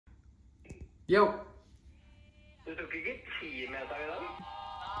Yo. Du tok ikke 10 meter i dag?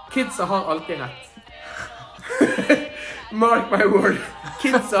 Kidsa har alltid rett. Mark my word.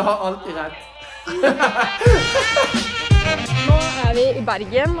 Kidsa har alltid rett. Nå er vi i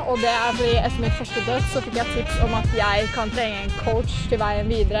Bergen, og det er fordi etter mitt første døds så fikk jeg tips om at jeg kan trenge en coach til veien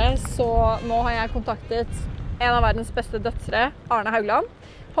videre. Så nå har jeg kontaktet en av verdens beste dødsere, Arne Haugland.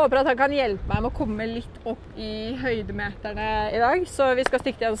 Håper at han kan hjelpe meg med å komme litt opp i høydemeterne i dag. Så vi skal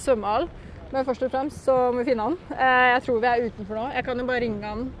stikke til en svømmehall. Men først og fremst så må vi finne han. Jeg tror vi er utenfor nå. Jeg kan jo bare ringe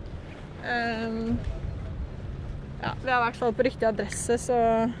han. Ja, vi er i hvert fall på riktig adresse, så...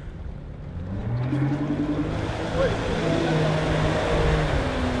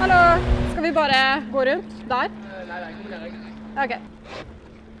 Hallo! Skal vi bare gå rundt? Der? Nei, kom ned. Ok.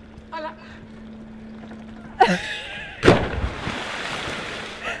 Hallo!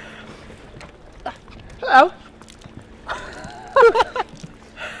 Hello!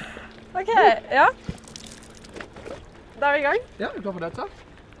 Ok, ja. Da er vi i gang. Ja, er du klar for det, så?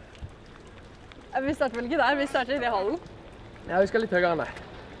 Vi starter vel ikke der, vi starter i hallen. Ja, vi skal litt høyere enn det.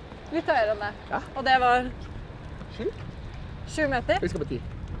 Litt høyere enn det. Ja. Og det var 7 meter. Vi skal på 10.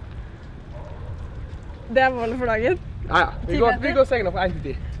 Det er målet for dagen. Ja. Vi går segene fra 1 til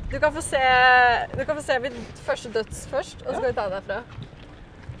 10. Du kan få se mitt første døds først, og så skal vi ta det derfra.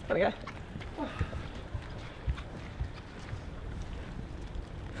 Er det greit?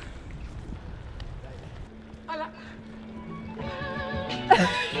 Alle.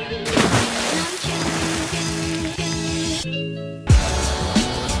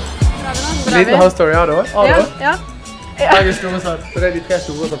 Liten halvstory av det også. Ja. Bergen store stad. Så det er de 3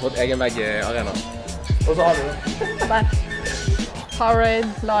 store som har fått egen vegg i arena. Og så har vi det. Der.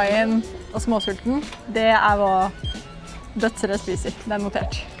 Powerade, Lion og Småsulten, det er hva dødsere spiser. Det er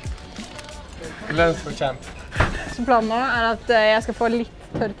notert. Glens for champ. Så planen nå er at jeg skal få litt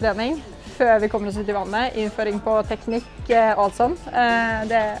tørr trening før vi kommer oss ut i vannet. Innføring på teknikk og alt sånt.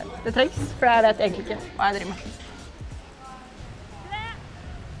 Det trengs, for jeg vet egentlig ikke hva jeg driver med.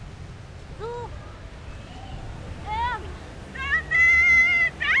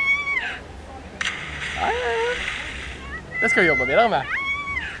 Det skal vi jobbe videre med.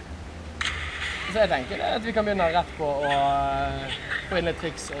 Så jeg tenker at vi kan begynne rett på å få inn litt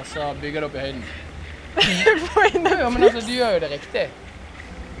triks, og så bygge det opp i høyden. Ja, men altså, du gjør jo det riktig.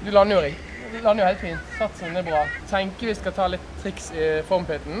 Du lander jo helt fint. Satsen er bra. Tenker vi skal ta litt triks i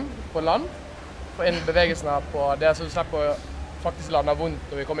formpitten på land. Få inn bevegelsene på det, så du slipper å faktisk lande vondt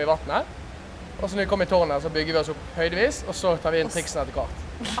når vi kommer i vattnet. Og så når vi kommer i tårnet, så bygger vi oss opp høydevis, og så tar vi inn triksene etter hvert.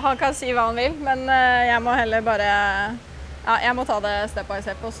 Han kan si hva han vil, men jeg må heller bare... Ja, jeg må ta det step by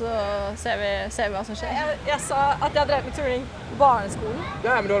step, og så ser vi hva som skjer. Jeg sa at jeg drev med turning på barneskolen.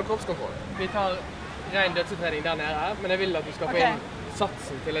 Ja, men du har kroppskontroll. Vi tar ren dødsutredning der nede, men jeg vil at du skal få inn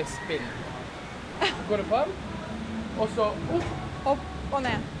satsen til en spinn. Så går det frem, og så opp. Opp og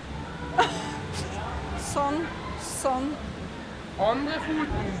ned. Sånn. Andre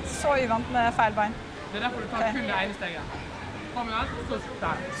foten. Så uvant med feil bein. Det er derfor du tar kun det ene steget. Kom igjen, så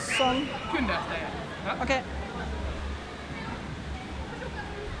der. Sånn. Kun det steget. Ja. Ok.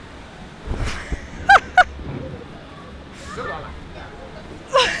 Så går det.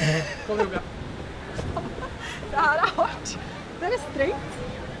 Kom du opp, ja. Det her er hardt. Det er strengt.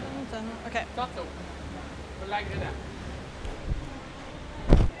 Ok. Sats opp. Så legg det ned.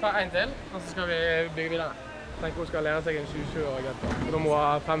 Ta en til, og så skal vi bygge videre. Tenk hun skal lære seg en 27-årig gutt. Da må hun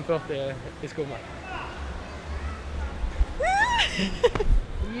ha 540 i skummet.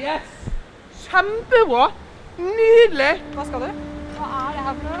 Yes! Kjempebra! Nydelig! Hva skal du? Hva er det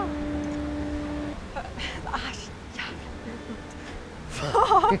her for noe? Det er så jævlig vondt.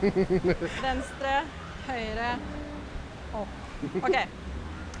 Venstre, høyre, opp. Ok.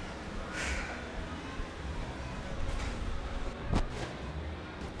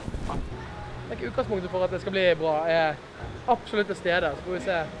 Det er ikke utgangspunktet for at det skal bli bra. Jeg er absolutt til stede. Så får vi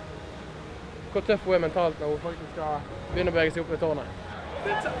se hvor tøff hun er mentalt når hun faktisk skal begynne å bevege seg opp med tårnet.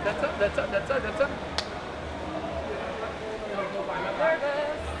 Dette.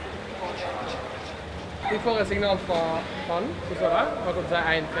 Vi får et signal fra han, så står det. Han kommer til å si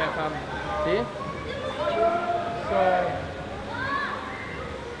 1, 3, 5, 10. Så...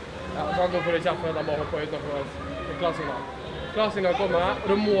 Ja, så han får det kjeft for at han bare hopper utenfor et klarsignal. Klarsignal kommer, og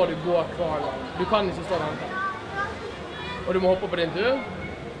da må du gå hver gang. Du kan ikke stå og vente. Og du må hoppe på din tur.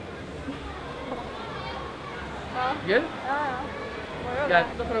 Good? Ja. Greit,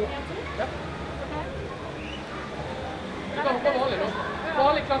 da får du gå. Ja. Du kan hoppe vanlig nå.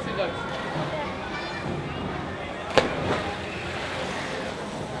 Vanlig klassisk døds.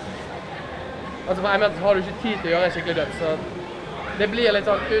 Altså for MR har du ikke tid til å gjøre en skikkelig døds, så det blir litt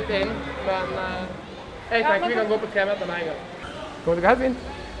sånn ut inn. Men jeg tenker vi kan gå på 3 meter med en gang. Kommer det gå helt fint?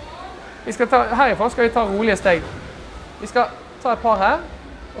 Herifra skal vi ta rolige steg. Vi skal ta et par her,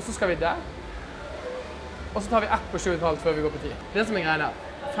 og så skal vi der. Og så tar vi ett på 7,5 før vi går på 10. Det som er greia der.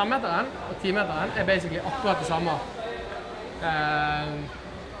 5-meteren og 10-meteren er basically akkurat det samme.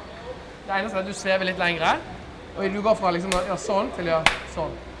 Det eneste er at du svever litt lengre, og du går fra liksom å gjøre sånn til å gjøre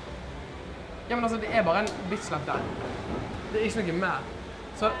sånn. Ja, men altså, det er bare en bitslap der. Det er ikke noe mer.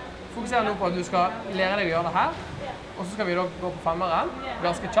 Så fokuser nå på at du skal lære deg å gjøre det her, og så skal vi da gå på 5-meteren,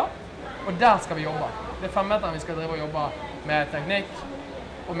 ganske kjapt, og der skal vi jobbe. Det er 5-meteren vi skal drive og jobbe med teknikk,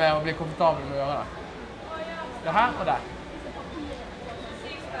 og med å bli komfortabel med å gjøre det. Det er her og der.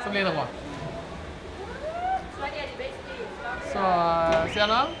 Så blir det bra. Så,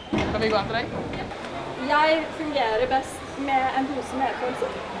 Sienna, kan vi gå etter deg? Jeg fungerer best med en dose medfølelse.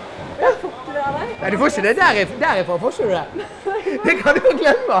 Jeg får ikke det av deg. Nei, du får ikke det derifra, får ikke du det? Det kan du jo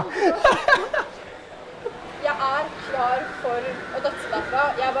glemme. Jeg er klar for å dødse derfra.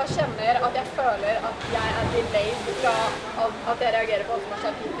 Jeg bare kjenner at jeg føler at jeg er delayed fra at jeg reagerer på alt som har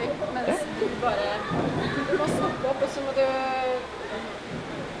skjedd hittil. Mens du må stoppe opp, og så må du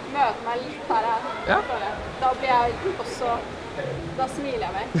møte meg litt her. Ja. Da blir jeg også, da smiler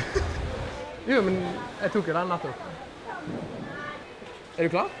jeg meg. Jo, men jeg tok jo den nettopp. Er du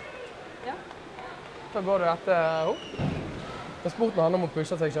klar? Ja. Da går du etter henne. Sporten handler om å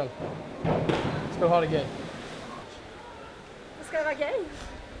pushe seg selv. Skal du ha det gøy? Skal det være gøy?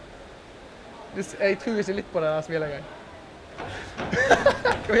 Jeg tror ikke litt på det der smilet engang.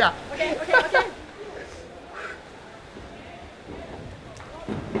 Kom igjen. Ok.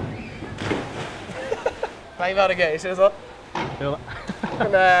 Nei, vi har det gøy, ikke det sånn? Jo da.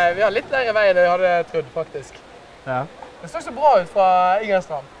 Men vi har litt lengre vei enn jeg hadde trodd, faktisk. Ja. Det står så bra ut fra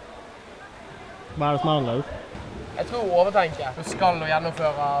Ingenstrand. Hva er det som er annerledes? Jeg tror hun overtenker. Du skal nå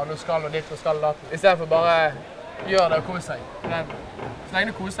gjennomføre, og du skal nå ditt, og du skal nå datten. I stedet for bare gjør det og kos deg. Så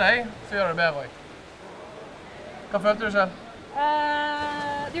lenge du koser deg, så gjør du det bedre også. Hva følte du selv?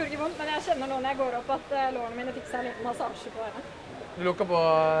 Det gjorde ikke vondt, men jeg kjenner nå når jeg går opp at lårene mine fikk seg en liten massasje på henne. Du lukker på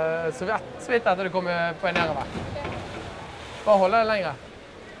så vidt etter du kommer på en nedover. Bare hold deg lengre.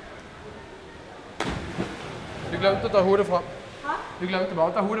 Du glemte å ta hodet fram. Hæ? Du glemte bare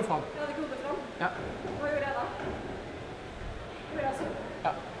å ta hodet fram. Ja, det kom det fram. Ja. Hva gjorde jeg da? Gjorde jeg sånn?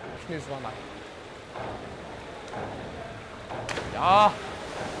 Ja. Knus foran deg. Ja!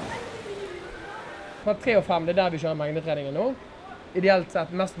 Fra 3 og 5, det er der vi kjører mengdetreningen nå. Ideelt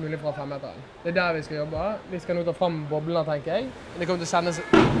sett mest mulig fra 5-meteren. Det er der vi skal jobbe. Vi skal nå ta frem boblene, tenker jeg. Det kommer til å kjennes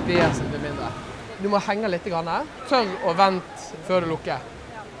vesentlig mindre. Du må henge litt. Tør å vente før du lukker.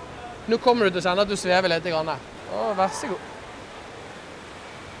 Nå kommer du til å kjenne at du svever litt. Å, vær så god.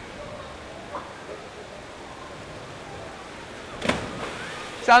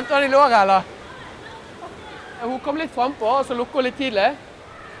 Kjente du den i låret, eller? Hun kom litt frempå, og så lukket hun litt tidlig.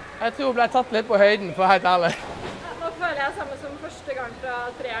 Jeg tror hun ble tatt litt på høyden, for helt ærlig. Nå føler jeg samme som første gang fra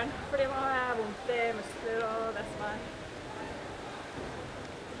 3'eren, fordi nå har jeg vondt i muskler og det som er.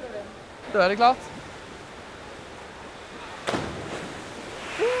 Da er det klart.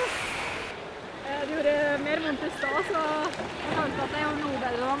 Det gjorde mer vondt i stad, så jeg følte at jeg gjorde noe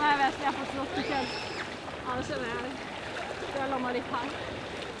bedre nå, men jeg vet at jeg fortsatt ikke helt. Ja, det kjenner jeg. Jeg landet litt her.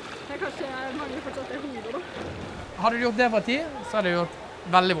 Kanskje jeg mangler fortsatt det hodet da. Hadde du gjort det fra 10, så hadde det gjort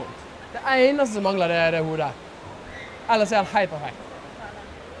veldig vondt. Det eneste som mangler, det er det hodet. Ellers er den helt perfekt.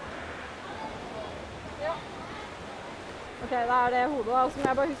 Ja. Ok, da er det hodet da, og så må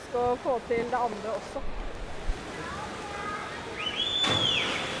jeg bare huske å få til det andre også.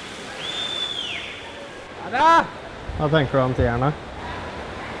 Ja da! Hva tenker du om 10'erne?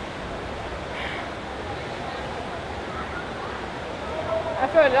 Jeg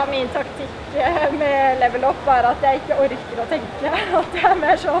føler at min taktikk med level up er at jeg ikke orker å tenke. At jeg er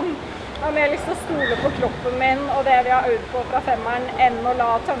mer sånn, jeg har mer lyst til å stole på kroppen min og det vi har øvd på fra 5'eren, enn å la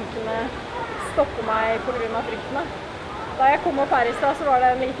tankene stoppe meg på grunn av fryktene. Da jeg kom opp her i stad, så var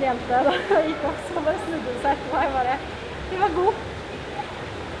det en liten jente da jeg gikk opp, så bare snudde seg etter meg og bare, «Du var god».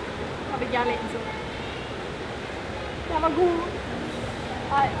 Da fikk jeg en liten sånn. Jeg var god.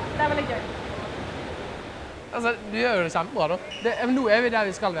 Nei, det er veldig gøy. Altså, du gjør jo det kjempebra da. Nå er vi der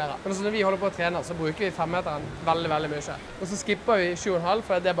vi skal være. Men når vi holder på å trene, så bruker vi 5-meteren veldig, veldig mye. Og så skipper vi 7,5,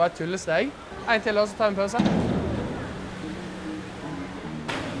 for det er bare et tullesteg. En til, og så tar vi en pause.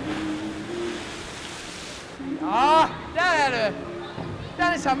 Ja, der er du! Den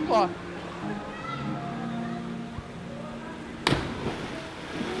er kjempebra.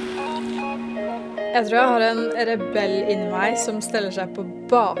 Jeg tror jeg har en rebell inni meg som steller seg på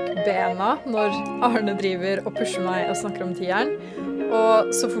bakbena når Arne driver og pusher meg og snakker om 10'eren.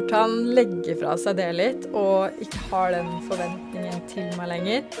 Og så fort han legger fra seg det litt, og ikke har den forventningen til meg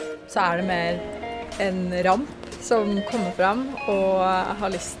lenger, så er det mer en ramp som kommer fram og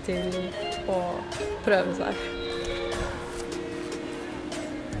har lyst til å prøve seg.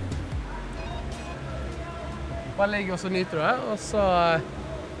 Bare ligger og så nyter du det, og så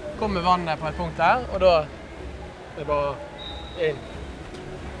kommer vannet på et punkt her, og da er det bare inn.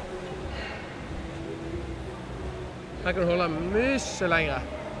 Her kan du holde mye lengre.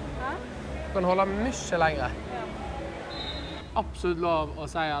 Du kan holde mye lengre. Absolutt lov å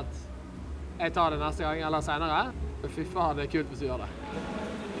si at jeg tar det neste gang eller senere. Fy faen, det er kult hvis du gjør det.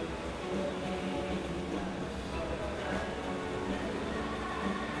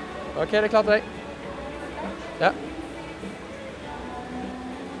 Ok, det er klart til deg. Ja.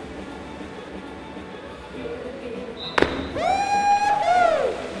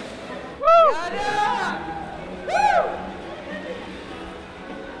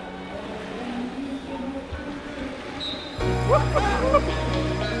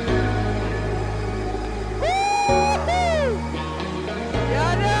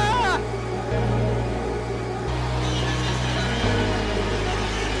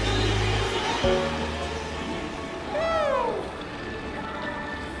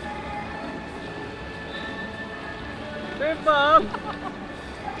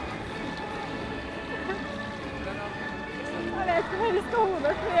 Jeg vet ikke hvor vi skal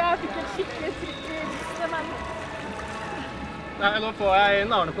hodet, for jeg fikk et skikkelig trykk i brystet, men... Nei, nå får jeg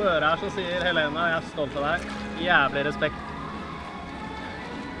navnet på øret her, så sier Helena, jeg er stolt av deg. Jævlig respekt.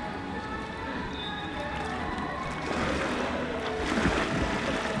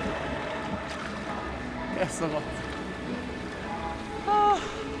 Det er så rått.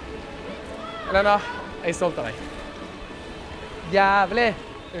 Helena, jeg er stolt av deg. Jævlig.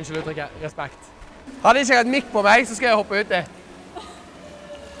 Unnskyld uttrykket. Respekt. Hadde jeg ikke hatt mikk på meg, så skal jeg hoppe uti.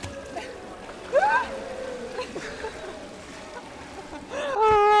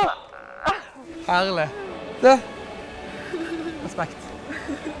 Herlig. Det. Respekt.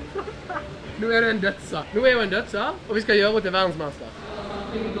 Nå er du en dødser. Nå er hun en dødser, og vi skal gjøre henne til verdensmester.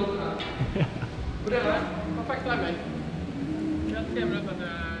 Og det var det. Perfekt timing. Vi har 3 minutter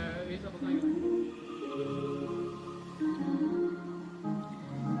til viser på sengen.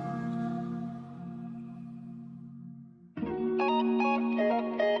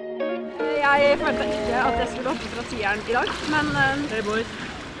 Jeg følte ikke at jeg skulle hoppe fra 10-eren i dag, men... Hey boys.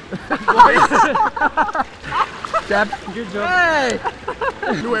 Dab. Good job. Hey!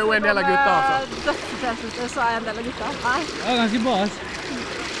 Nå er hun en del av gutta, altså. Dødstilfellelse, så er jeg en del av gutta. Nei. Det var ganske bra, altså.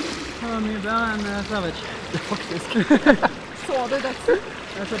 Det var mye bedre enn Savage. Faktisk. Så du Dødsen?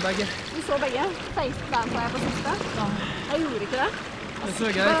 Jeg så begge. Vi så begge. Faceplant var jeg på siste. Jeg gjorde ikke det. Det så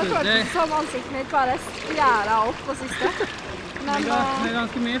greit ut. Det føltes som ansiktet mitt bare stjæret opp på siste. Men det er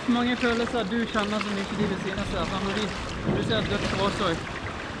ganske mye for mange følelser du kjenner som ikke de ved siden av seg. Når du ser at Døds for oss også,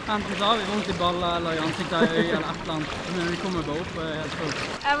 enten så har vi vondt i baller eller i ansiktet, i øyet eller et eller annet, men vi kommer bare opp og er helt fullt.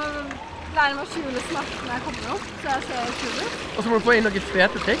 Jeg må lære meg å skjule smerten når jeg kommer opp, så jeg ser kul ut. Og så må du få inn noen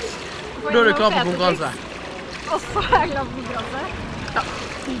fete triks. Da er du klar for konkurranse. Og så er jeg klar for konkurranse. Ja.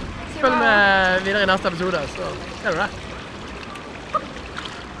 Følg med videre i neste episode, så er du det.